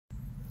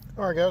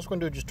Alright guys, we're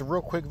going to do just a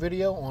real quick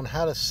video on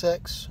how to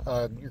sex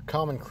your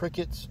common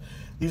crickets.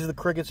 These are the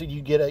crickets that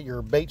you get at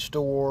your bait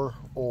store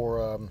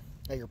or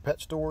at your pet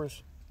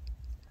stores.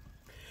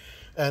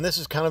 And this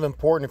is kind of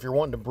important if you're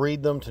wanting to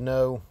breed them to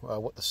know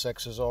what the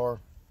sexes are.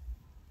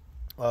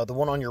 The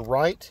one on your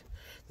right,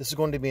 this is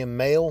going to be a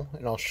male,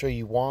 and I'll show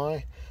you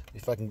why.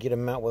 If I can get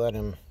him out without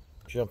him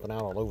jumping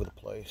out all over the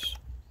place.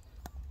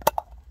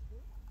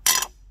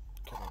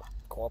 Come on,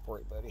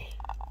 cooperate, buddy.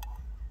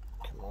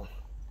 Come on.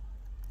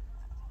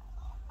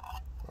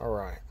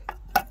 Alright,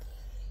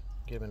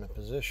 get him in a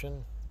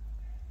position.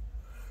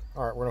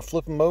 Alright, we're going to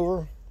flip him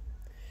over,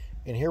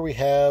 and here we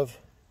have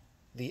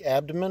the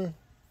abdomen.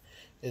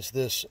 It's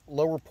this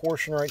lower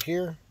portion right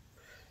here,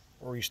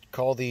 or we used to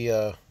call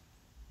the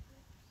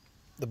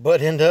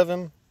butt end of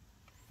him.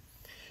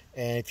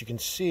 And if you can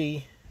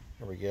see,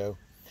 there we go.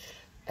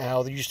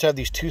 Now you just have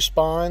these two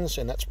spines,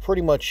 and that's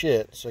pretty much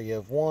it. So you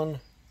have 1,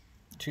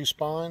 2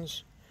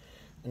 spines,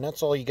 and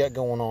that's all you got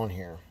going on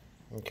here.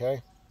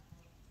 Okay.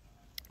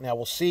 Now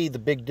we'll see the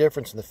big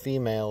difference in the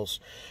females.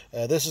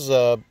 This is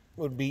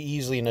would be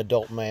easily an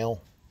adult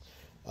male,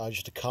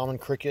 just a common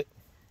cricket.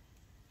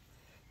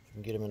 If I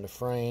can get him in the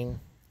frame,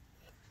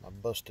 my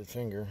busted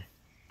finger.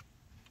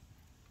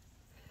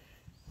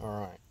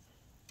 All right.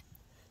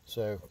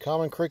 So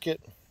common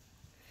cricket,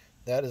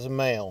 that is a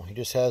male. He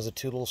just has the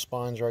 2 little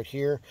spines right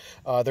here.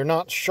 They're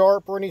not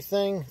sharp or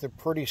anything. They're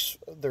pretty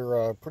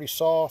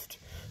soft,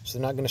 so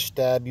they're not going to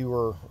stab you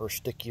or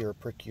stick you or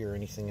prick you or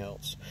anything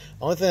else.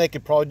 The only thing they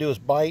could probably do is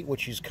bite,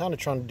 which he's kind of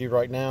trying to do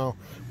right now,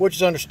 which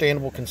is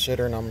understandable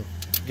considering I'm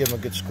giving him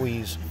a good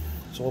squeeze.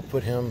 So we'll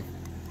put him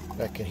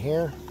back in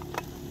here.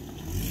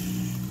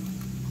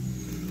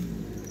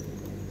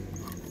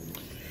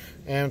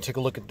 And take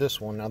a look at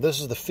this one. Now this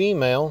is the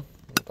female.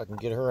 If I can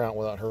get her out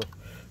without her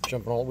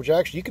jumping all, which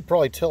actually you could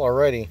probably tell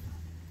already.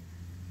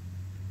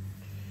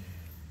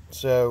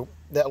 So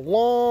that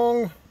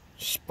long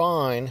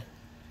spine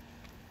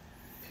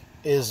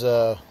is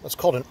that's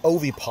called an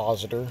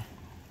ovipositor,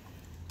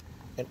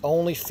 and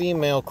only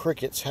female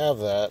crickets have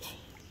that.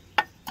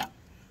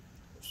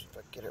 Let's see if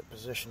I can get her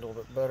positioned a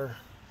little bit better.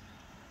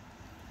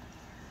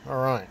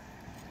 All right.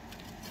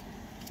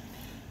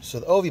 So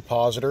the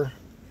ovipositor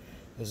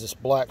is this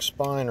black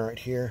spine right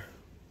here.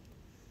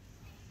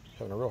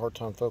 Having a real hard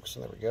time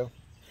focusing. There we go.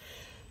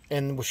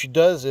 And what she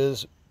does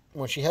is,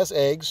 when she has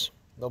eggs,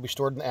 they'll be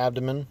stored in the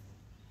abdomen.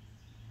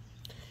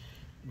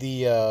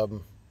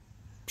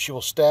 She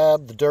will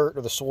stab the dirt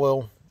or the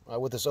soil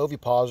with this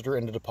ovipositor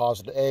and to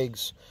deposit the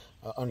eggs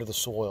under the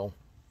soil.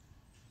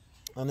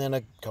 And then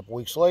a couple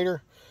weeks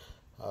later,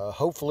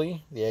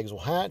 hopefully the eggs will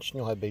hatch and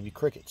you'll have baby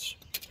crickets.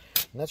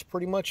 And that's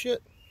pretty much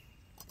it.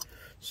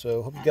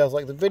 So hope you guys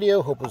liked the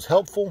video. Hope it was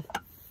helpful.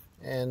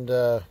 And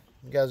if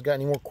you guys got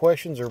any more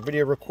questions or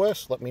video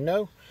requests, let me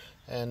know.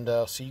 And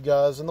see you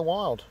guys in the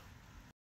wild.